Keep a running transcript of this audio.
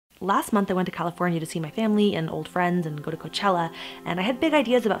Last month I went to California to see my family and old friends and go to Coachella, and I had big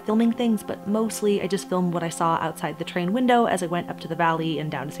ideas about filming things, but mostly I just filmed what I saw outside the train window as I went up to the valley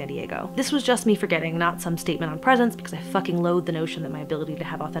and down to San Diego. This was just me forgetting, not some statement on presence, because I fucking loathe the notion that my ability to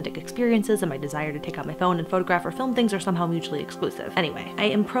have authentic experiences and my desire to take out my phone and photograph or film things are somehow mutually exclusive. Anyway, I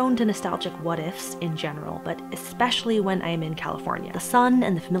am prone to nostalgic what-ifs in general, but especially when I am in California. The sun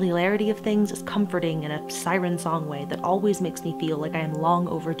and the familiarity of things is comforting in a siren song way that always makes me feel like I am long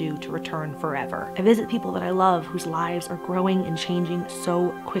overdue to return forever. I visit people that I love whose lives are growing and changing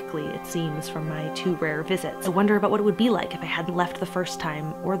so quickly, it seems, from my 2 rare visits. I wonder about what it would be like if I hadn't left the first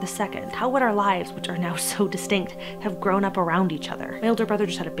time or the second. How would our lives, which are now so distinct, have grown up around each other? My older brother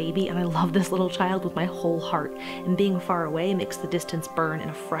just had a baby, and I love this little child with my whole heart, and being far away makes the distance burn in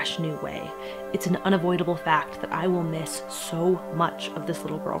a fresh new way. It's an unavoidable fact that I will miss so much of this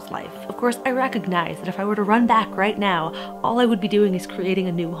little girl's life. Of course, I recognize that if I were to run back right now, all I would be doing is creating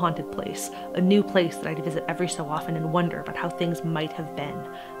a new haunted place, a new place that I'd visit every so often and wonder about how things might have been.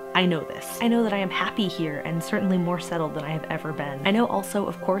 I know this. I know that I am happy here and certainly more settled than I have ever been. I know also,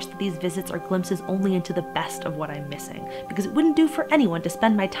 of course, that these visits are glimpses only into the best of what I'm missing, because it wouldn't do for anyone to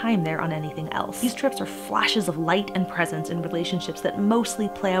spend my time there on anything else. These trips are flashes of light and presence in relationships that mostly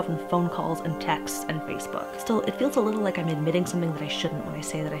play out in phone calls and texts and Facebook. Still, it feels a little like I'm admitting something that I shouldn't when I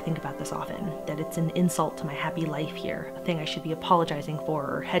say that I think about this often, that it's an insult to my happy life here, a thing I should be apologizing for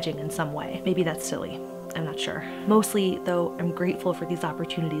or hedging in some way. Maybe that's silly. I'm not sure. Mostly, though, I'm grateful for these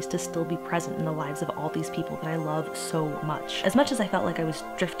opportunities to still be present in the lives of all these people that I love so much. As much as I felt like I was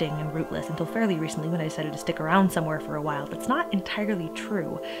drifting and rootless until fairly recently when I decided to stick around somewhere for a while, that's not entirely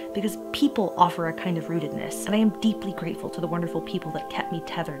true, because people offer a kind of rootedness, and I am deeply grateful to the wonderful people that kept me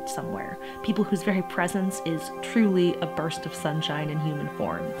tethered somewhere. People whose very presence is truly a burst of sunshine in human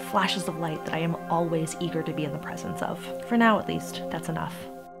form. Flashes of light that I am always eager to be in the presence of. For now, at least, that's enough.